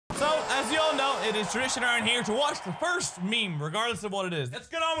it is tradition around here to watch the first meme, regardless of what it is. Let's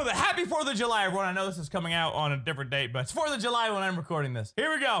get on with it. Happy 4th of July, everyone. I know this is coming out on a different date, but it's 4th of July when I'm recording this. Here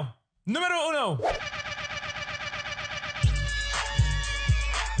we go. Numero uno.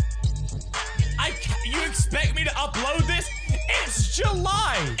 You expect me to upload this? It's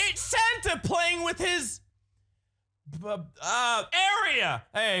July. It's Santa playing with his area.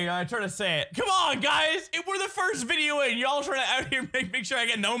 Hey, I try to say it. Come on, guys. We're the first video in. Y'all trying to out here make sure I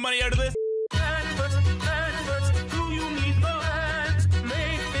get no money out of this.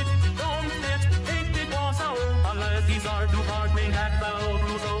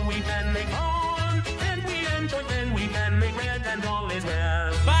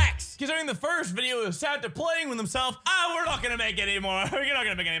 Facts. Considering the first video of Santa playing with himself, we're not gonna make any more. We're not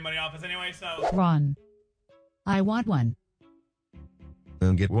gonna make any money off this anyway, so. Ron. I want one.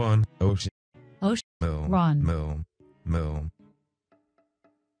 I'll get one. Oh shit. Oh shit. Moo. Ron. Moo. Moo.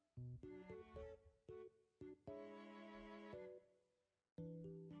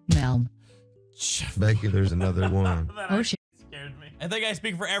 Melm. Becky, there's another one. Oh shit. Scared me. I think I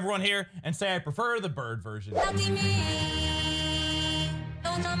speak for everyone here and say I prefer the bird version.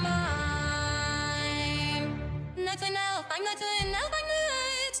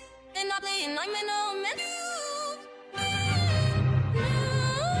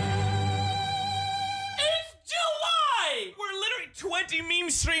 We're literally 20 meme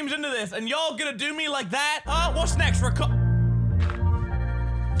streams into this, and y'all gonna do me like that? What's next? Come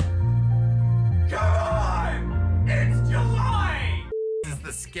on! It's July! This is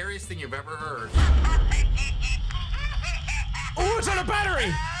the scariest thing you've ever heard. Oh, it's on a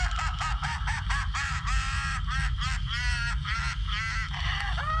battery!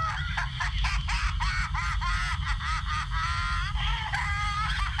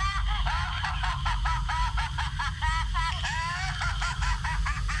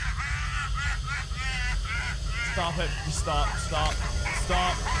 Stop it. Just stop. Stop.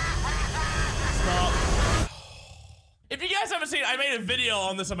 Stop. Stop. If you guys haven't seen it, I made a video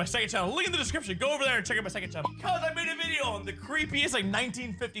on this on my second channel. Link in the description. Go over there and check out my second channel. Because I made a video on the creepiest like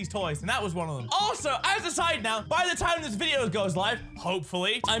 1950s toys, and that was one of them. Also, as a side note, by the time this video goes live,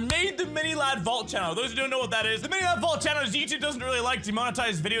 hopefully, I made the Mini Lad Vault channel. Those who don't know what that is, the Mini Lad Vault channel is YouTube doesn't really like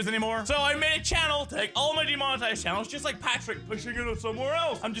demonetized videos anymore. So I made a channel to take all my demonetized channels, just like Patrick pushing it somewhere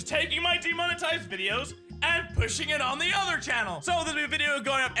else. I'm just taking my demonetized videos and pushing it on the other channel. So there'll be a video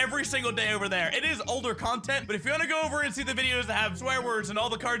going up every single day over there. It is older content, but if you want to go over and see the videos that have swear words and all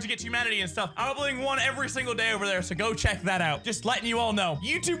the cards you get humanity and stuff, I'm uploading one every single day over there, so go check that out. Just letting you all know.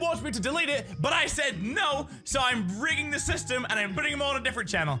 YouTube wants me to delete it, but I said no, so I'm rigging the system and I'm putting them on a different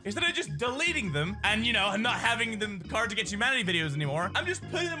channel. Instead of just deleting them and, you know, I'm not having them cards to get humanity videos anymore, I'm just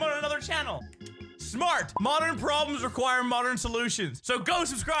putting them on another channel. Smart. Modern problems require modern solutions. So go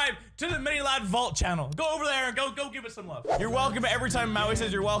subscribe to the Mini Lad Vault channel. Go over there and go give it some love. You're welcome, but every time Maui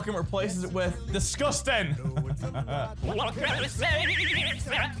says you're welcome, replaces it with disgusting.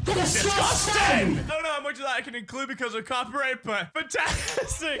 Disgusting! I don't know how much of that I can include because of copyright, but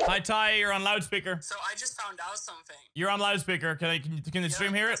fantastic. Hi, Ty, you're on loudspeaker. So I just found out something. You're on loudspeaker. Can the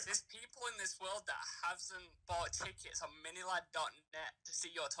stream hear it? There's people in this world that haven't bought tickets on minilad.net to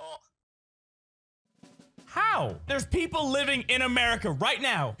see your talk. How? There's people living in America right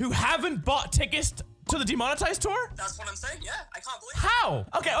now who haven't bought tickets to the demonetized tour? That's what I'm saying, yeah. I can't believe How?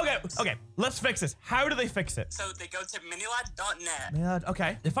 Okay. Let's fix this. How do they fix it? So they go to minilad.net. Yeah,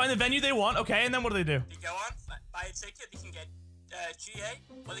 okay. They find the venue they want, okay, and then what do they do? You go on, buy a ticket, they can get GA,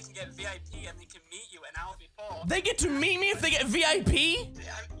 or they can get VIP, and they can meet you an hour before. They get to meet me if they get VIP?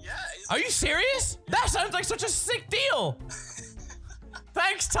 Yeah. Are you serious? Yeah. That sounds like such a sick deal.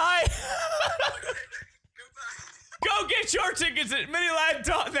 Thanks, Ty. Go get your tickets at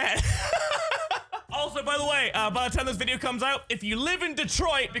minilad.net. Also, by the way, by the time this video comes out, if you live in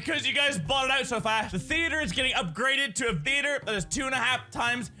Detroit, because you guys bought it out so fast, the theater is getting upgraded to a theater that is 2.5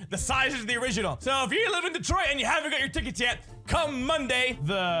 times the size of the original. So if you live in Detroit and you haven't got your tickets yet, come Monday,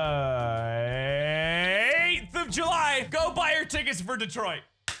 the 8th of July, go buy your tickets for Detroit.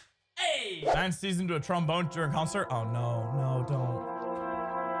 Hey! Man seasoned to a trombone during concert? Oh no, don't.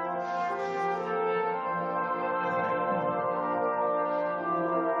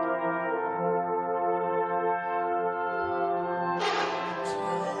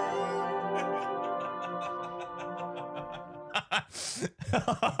 I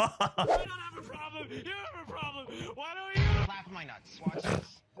don't have a problem. You have a problem. Why don't you? Laugh my nuts. Watch this.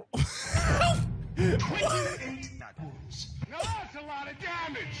 28 knuckles. Now that's a lot of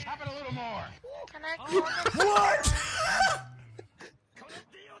damage. How about a little more? Can I What?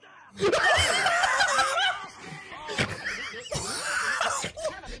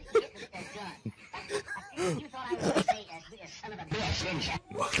 You thought I was going to say a son of a bitch, didn't you?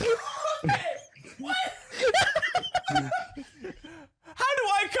 What? How do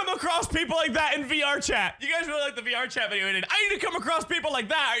I come across people like that in VR chat? You guys really like the VR chat video I did. I need to come across people like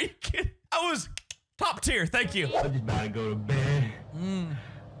that. Are you kidding? I was top tier. Thank you. I'm just about to go to bed.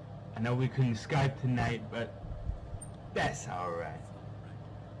 I know we couldn't Skype tonight, but that's alright.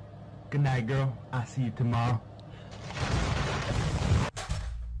 Good night, girl. I'll see you tomorrow.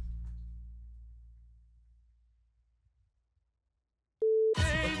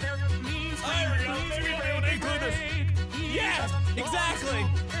 Yeah, exactly.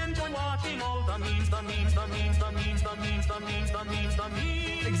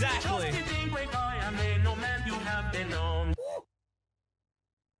 Exactly.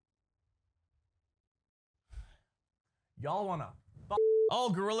 Y'all wanna all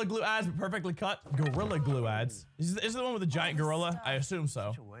Gorilla Glue ads, but perfectly cut. Gorilla Glue ads. Is this the one with the giant gorilla? I assume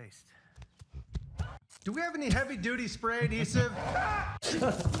so. Waste. Do we have any heavy-duty spray adhesive?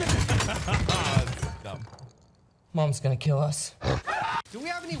 Dumb. Mom's gonna kill us. Do we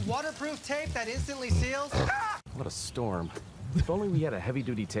have any waterproof tape that instantly seals? What a storm. If only we had a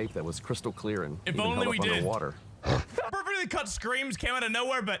heavy-duty tape that was crystal clear and If even only held we up did. underwater. Perfectly cut screams came out of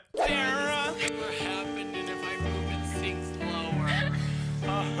nowhere, but Sarah. What happened if I move and sing slower?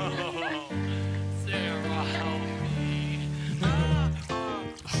 Oh, Sarah, help me.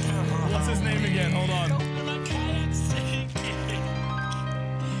 What's his name again? Hold on. I can't sing it.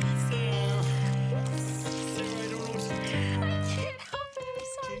 Sarah, I don't know what to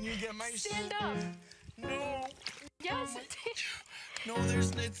do. Can you get my stand up? No, Yes. no,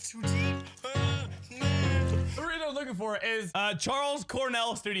 it's too deep. The reason I was looking for it is Charles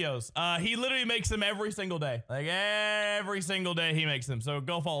Cornell Studios. He literally makes them every single day. Like every single day he makes them. So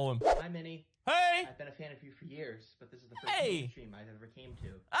go follow him. Hi, Minnie. Hey! I've been a fan of you for years, but this is the first Hey! stream I've ever came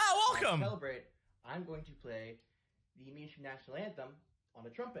to. Ah, To welcome! celebrate, I'm going to play the mainstream national anthem on a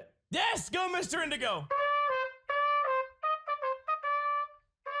trumpet. Yes! Go, Mr. Indigo!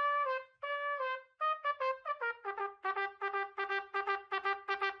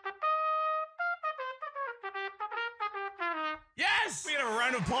 Yes! We get a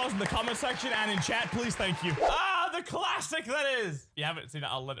round of applause in the comment section and in chat, please. Thank you. Ah, the classic that is! If you haven't seen it,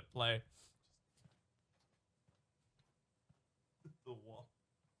 I'll let it play. The wall.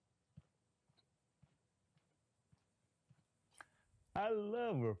 I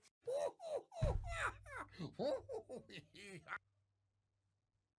love her.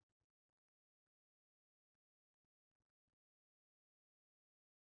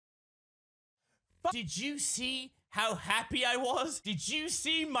 Did you see how happy I was? Did you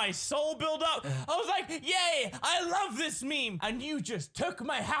see my soul build up? I was like, yay, I love this meme. And you just took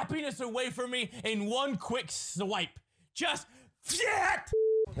my happiness away from me in one quick swipe. Just, shit!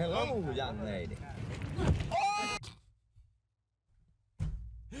 Hello, young lady.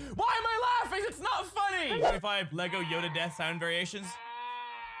 Why am I laughing? It's not funny. 25 Lego Yoda death sound variations.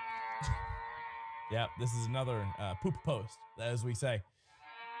 Yep, this is another poop post, as we say.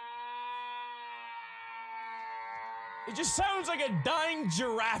 It just sounds like a dying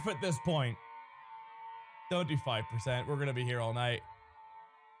giraffe at this point. Don't do 5%. We're gonna be here all night.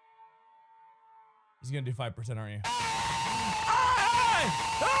 He's gonna do 5%, aren't you? Hey!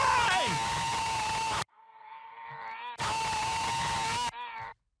 Hey!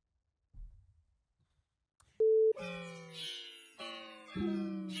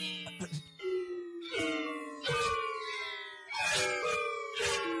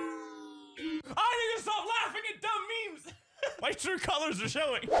 I need to stop laughing at dumb memes. My true colors are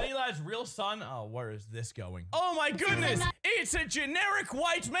showing. Eli's real son. Oh, where is this going? Oh my goodness! It's a generic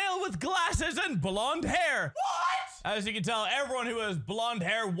white male with glasses and blonde hair. What? As you can tell, everyone who has blonde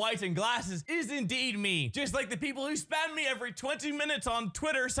hair, white, and glasses is indeed me. Just like the people who spam me every 20 minutes on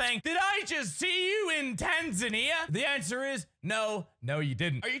Twitter saying, "Did I just see you in Tanzania?" The answer is no, no, you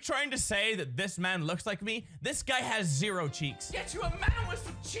didn't. Are you trying to say that this man looks like me? This guy has 0 cheeks. Get you a man with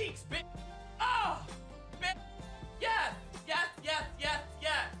some cheeks, bitch. Oh, bitch. Yeah. Yes, yes, yes,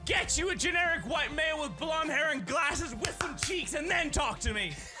 yes. Get you a generic white male with blonde hair and glasses with some cheeks and then talk to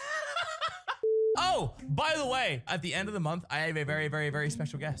me. Oh, by the way, at the end of the month, I have a very, very, very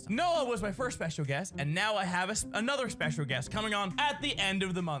special guest. Noah was my first special guest, and now I have another special guest coming on at the end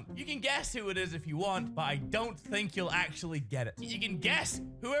of the month. You can guess who it is if you want, but I don't think you'll actually get it. You can guess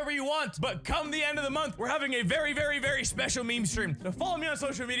whoever you want, but come the end of the month, we're having a very, very, very special meme stream. So follow me on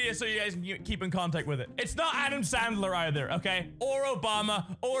social media so you guys can keep in contact with it. It's not Adam Sandler either, okay? Or Obama,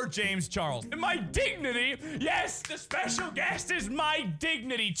 or James Charles. And my dignity, yes, the special guest is my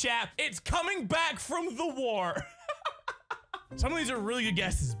dignity, chap. It's coming back from the war. Some of these are really good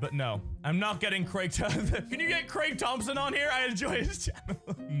guesses, but no. I'm not getting Craig Thompson. Can you get Craig Thompson on here? I enjoy his channel.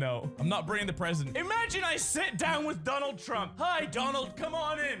 No, I'm not bringing the president. Imagine I sit down with Donald Trump. Hi, Donald, come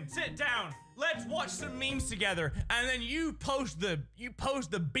on in. Sit down. Let's watch some memes together, and then you post the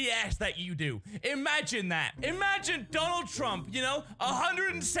BS that you do. Imagine that. Imagine Donald Trump, you know,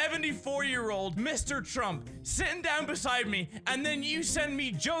 174-year-old Mr. Trump sitting down beside me, and then you send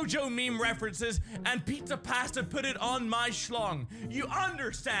me JoJo meme references and pizza pasta, put it on my schlong. You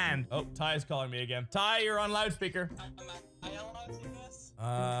understand? Oh, Ty is calling me again. Ty, you're on loudspeaker. Am I allowed to this?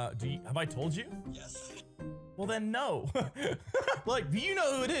 Have I told you? Yes. Well then no. Like, do you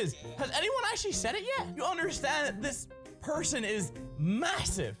know who it is? Has anyone actually said it yet? You understand that this person is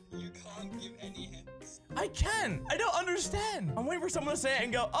massive. You can't give any hints. I can. I don't understand. I'm waiting for someone to say it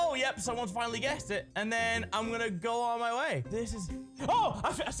and go, oh, yep, someone's finally guessed it. And then I'm gonna go on my way. This is, oh,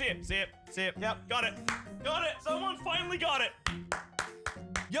 I see it, see it, see it. Yep, got it. Got it, someone finally got it.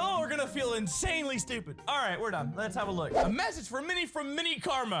 Y'all are gonna feel insanely stupid. All right, we're done. Let's have a look. A message for Minnie from Mini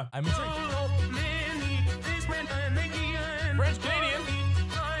Karma. I'm intrigued. French Canadian.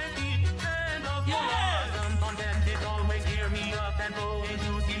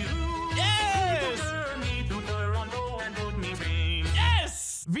 Yes!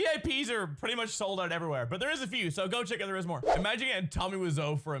 Yes! VIPs are pretty much sold out everywhere, but there is a few, so go check out. There is more. Imagine getting Tommy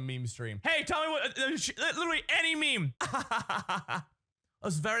Wiseau for a meme stream. Hey, tell me what, literally any meme.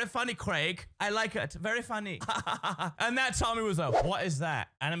 It's very funny, Craig. I like it. Very funny. And that Tommy Wiseau. What is that?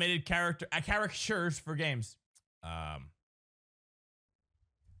 Animated caricatures for games.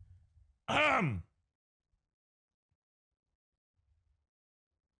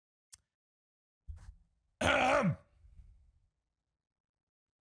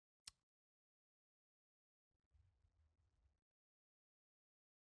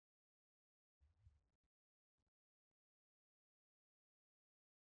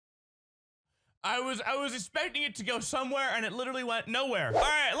 I was expecting it to go somewhere and it literally went nowhere. All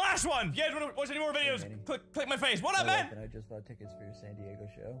right, last one. If you guys want to watch any more videos, click my face. What up, man? And I just bought tickets for your San Diego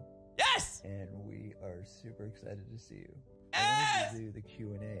show. Yes! And we are super excited to see you. Yes! I wanted to do the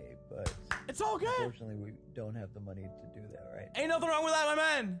Q&A, but it's all good. Unfortunately, we don't have the money to do that, right? Ain't nothing wrong with that, my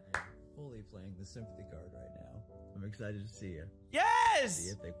man. Fully playing the sympathy card right now. I'm excited to see you. Yes! See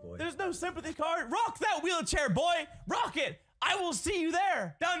you, big boy. There's no sympathy card. Rock that wheelchair, boy. Rock it. I will see you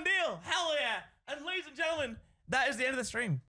there. Done deal. Hell yeah. And ladies and gentlemen, that is the end of the stream.